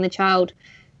seeing the child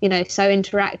so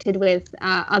interacted with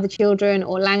other children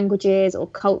or languages or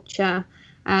culture.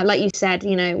 Like you said,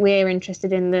 we're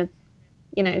interested in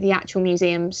the actual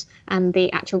museums and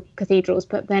the actual cathedrals,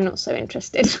 but they're not so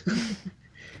interested.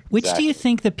 Which do you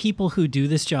think the people who do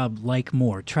this job like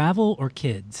more, travel or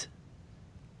kids?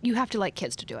 You have to like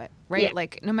kids to do it, right? Yeah.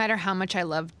 Like no matter how much I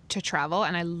love to travel,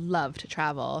 and I love to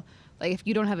travel, like if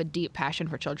you don't have a deep passion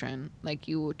for children, like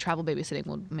travel babysitting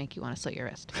will make you want to slit your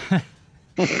wrist.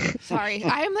 Sorry,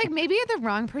 I am like maybe the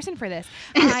wrong person for this.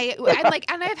 I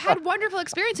like, and I've had wonderful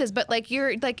experiences, but like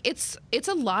you're like it's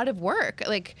a lot of work.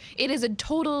 Like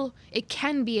it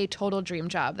can be a total dream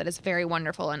job that is very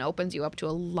wonderful and opens you up to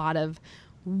a lot of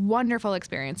wonderful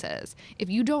experiences. If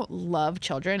you don't love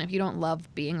children, if you don't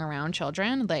love being around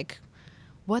children, like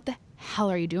what the hell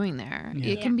are you doing there?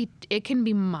 Yeah. It can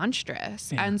be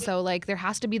monstrous. Yeah. And so like there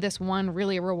has to be this one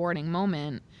really rewarding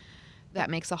moment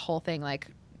that makes the whole thing like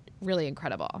really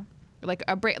incredible. Like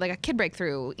a kid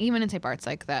breakthrough, even in St. Bart's,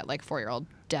 like that like 4-year-old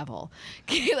devil.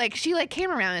 Like she like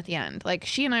came around at the end. Like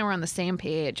she and I were on the same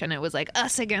page and it was like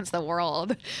us against the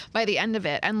world by the end of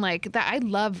it. And like that I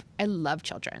love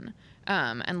children.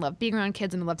 And love being around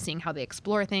kids and love seeing how they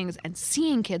explore things, and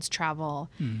seeing kids travel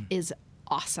is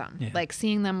awesome. Yeah. Like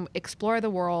seeing them explore the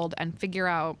world and figure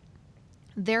out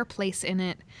their place in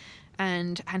it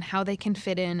and how they can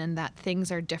fit in, and that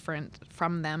things are different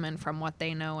from them and from what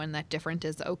they know, and that different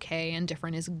is okay and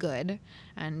different is good,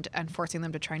 and forcing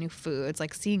them to try new foods.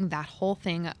 Like seeing that whole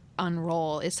thing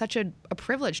unroll is such a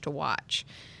privilege to watch.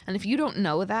 And if you don't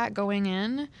know that going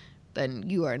in, then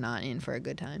you are not in for a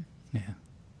good time. Yeah.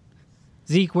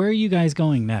 Zeke, where are you guys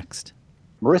going next?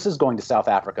 Marissa's going to South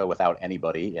Africa without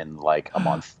anybody in like a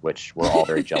month, which we're all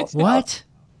very jealous about. What?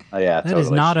 Yeah, that totally.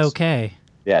 Is not okay.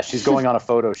 Yeah, she's going on a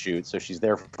photo shoot, so she's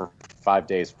there for 5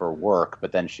 days for work,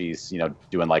 but then she's,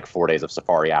 doing like 4 days of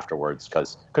safari afterwards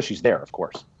because she's there, of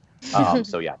course.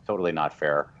 So yeah, totally not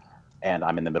fair. And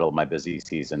I'm in the middle of my busy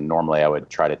season. Normally I would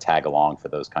try to tag along for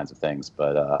those kinds of things,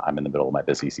 but I'm in the middle of my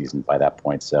busy season by that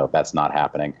point, so that's not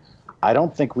happening. I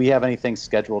don't think we have anything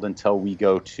scheduled until we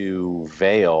go to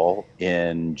Vail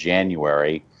in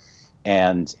January.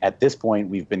 And at this point,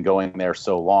 we've been going there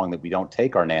so long that we don't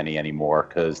take our nanny anymore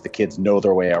because the kids know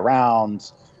their way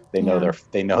around. They know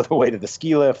they know the way to the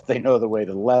ski lift. They know the way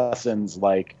to the lessons.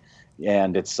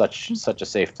 And it's such a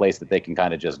safe place that they can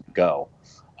kind of just go.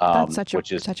 That's such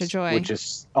a joy. Which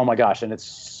is, oh my gosh, and it's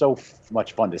so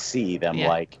much fun to see them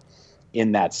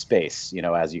in that space.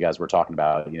 As you guys were talking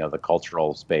about, the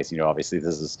cultural space. Obviously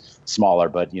this is smaller,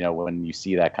 but when you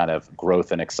see that kind of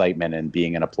growth and excitement and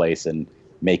being in a place and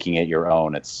making it your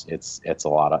own, it's a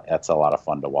lot of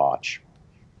fun to watch.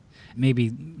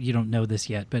 Maybe you don't know this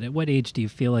yet, but at what age do you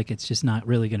feel like it's just not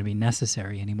really going to be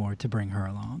necessary anymore to bring her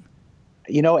along?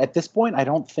 At this point, I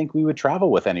don't think we would travel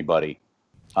with anybody.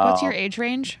 What's your age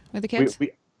range with the kids?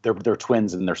 They're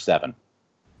twins and they're 7.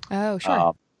 Oh,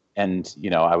 sure. And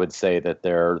I would say that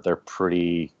they're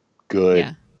pretty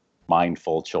good,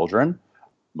 mindful children,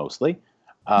 mostly.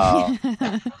 They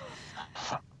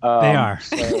are.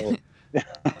 So, Yeah,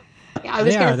 I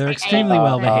was They gonna are. They're say extremely eight.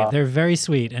 well behaved. They're very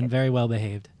sweet and very well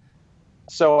behaved.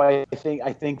 so I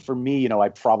think for me,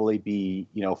 I'd probably be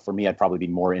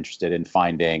more interested in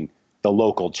finding the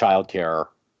local childcare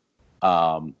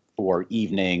for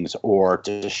evenings, or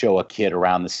to show a kid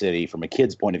around the city from a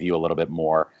kid's point of view a little bit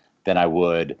more than I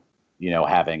would,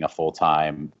 having a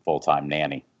full-time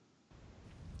nanny.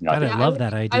 God, I love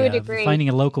that idea. I would of agree. Finding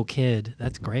a local kid.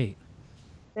 That's great.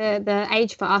 The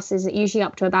age for us is usually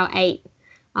up to about 8,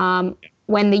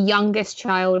 when the youngest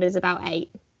child is about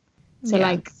 8. So Yeah.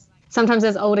 like sometimes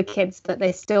there's older kids, but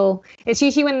they still. It's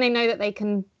usually when they know that they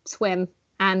can swim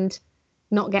and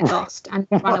not get lost and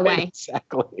run away.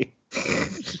 Exactly.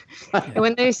 And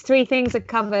when those 3 things are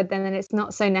covered, then it's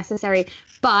not so necessary.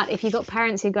 But if you've got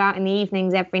parents who go out in the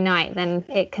evenings every night, then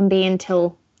it can be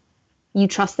until you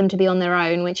trust them to be on their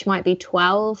own, which might be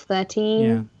 12,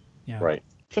 13, Yeah. Right.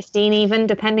 15 even,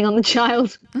 depending on the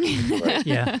child.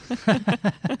 Yeah.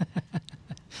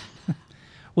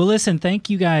 Well, listen, thank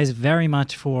you guys very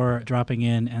much for dropping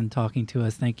in and talking to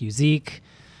us. Thank you, Zeke.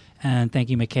 And thank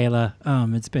you, Michaela.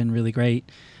 It's been really great.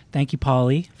 Thank you,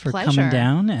 Polly, for Pleasure. coming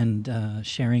down and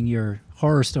sharing your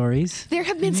horror stories. There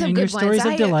have been and some your good stories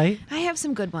ones. of delight. I have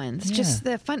some good ones. Yeah. Just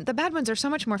the bad ones are so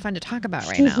much more fun to talk about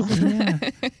right now.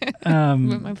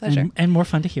 My pleasure. And more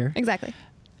fun to hear. Exactly.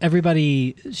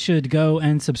 Everybody should go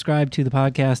and subscribe to the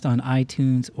podcast on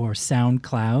iTunes or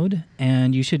SoundCloud.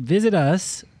 And you should visit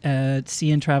us at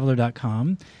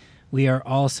cntraveler.com. We are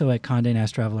also at Condé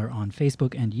Nast Traveler on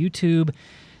Facebook and YouTube,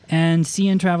 and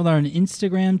CN Traveler on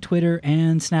Instagram, Twitter,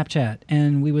 and Snapchat.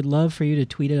 And we would love for you to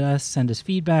tweet at us, send us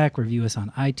feedback, review us on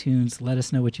iTunes, let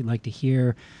us know what you'd like to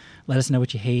hear, let us know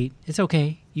what you hate. It's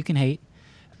okay. You can hate.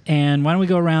 And why don't we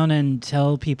go around and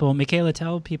tell people, Michaela,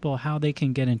 tell people how they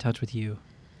can get in touch with you.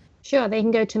 Sure, they can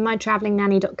go to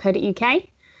mytravelignanny.co.uk,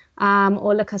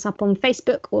 or look us up on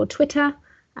Facebook or Twitter.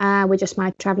 We're just My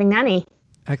Traveling Nanny.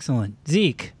 Excellent.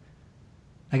 Zeke,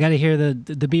 I got to hear the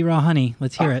Bee Raw honey.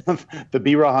 Let's hear it. The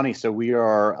Bee Raw honey. So we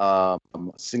are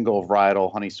single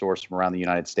varietal honey source from around the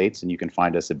United States, and you can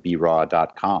find us at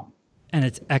beeraw.com. And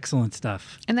it's excellent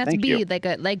stuff. And that's Thank B, you. like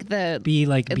the Bee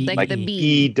like bee. Like the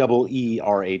bee.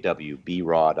 EEERAW,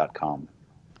 beeraw.com.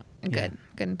 good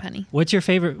and punny. What's your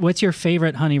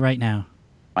favorite honey right now?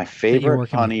 My you're favorite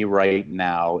working honey right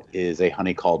now is a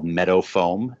honey called Meadow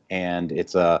Foam, and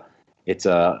it's a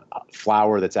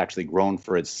flower that's actually grown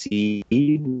for its seed,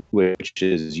 which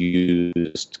is they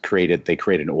create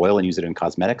an oil and use it in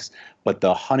cosmetics. But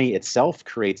the honey itself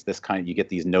creates this you get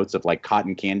these notes of like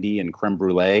cotton candy and creme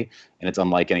brulee, and it's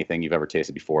unlike anything you've ever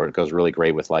tasted before. It goes really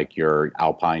great with like your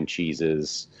Alpine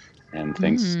cheeses and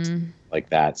things like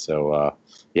that. So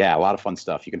yeah, a lot of fun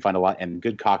stuff. You can find a lot and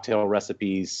good cocktail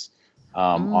recipes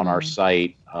on our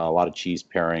site, a lot of cheese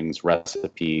pairings,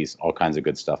 recipes, all kinds of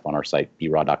good stuff on our site,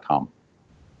 beeraw.com.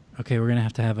 Okay, we're gonna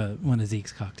have to have one of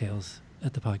Zeke's cocktails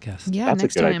at the podcast. Yeah, That's a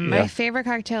next good time. idea. My favorite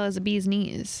cocktail is a bee's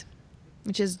knees,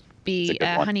 which is It's a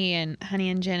good one. honey and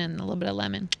gin and a little bit of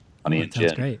lemon. Honey Oh, and that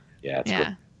sounds gin. great. Yeah, it's Yeah,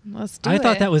 good. let's do I it.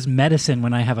 thought that was medicine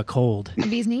when I have a cold.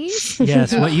 bee's knees.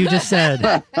 Yes, what you just said,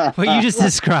 what you just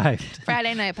described.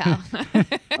 Friday night, pal.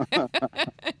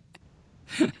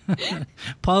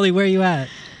 Polly, where you at?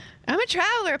 I'm a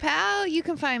traveler, pal. You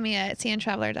can find me at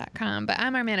cntraveler.com, but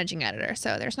I'm our managing editor,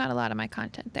 so there's not a lot of my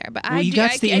content there. But Well, you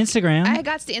got the Instagram. I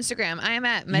got the Instagram. I am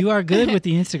at. You are good with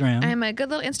the Instagram. I'm a good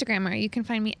little Instagrammer. You can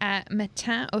find me at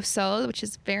Matin au Sol, which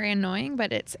is very annoying,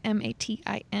 but it's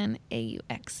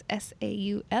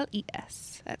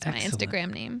MATINAUXSAULES. That's my Excellent.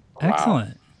 Instagram name.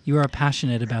 Excellent. You are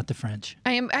passionate about the French.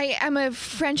 I'm a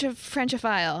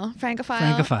Francophile. Francophile.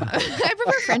 I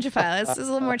prefer Frenchophile. It's a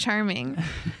little more charming.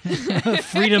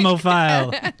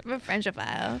 Freedomophile. I'm a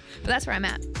Frenchophile. But that's where I'm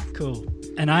at. Cool.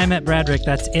 And I'm at Bradrick.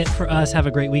 That's it for us. Have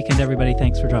a great weekend, everybody.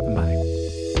 Thanks for dropping by.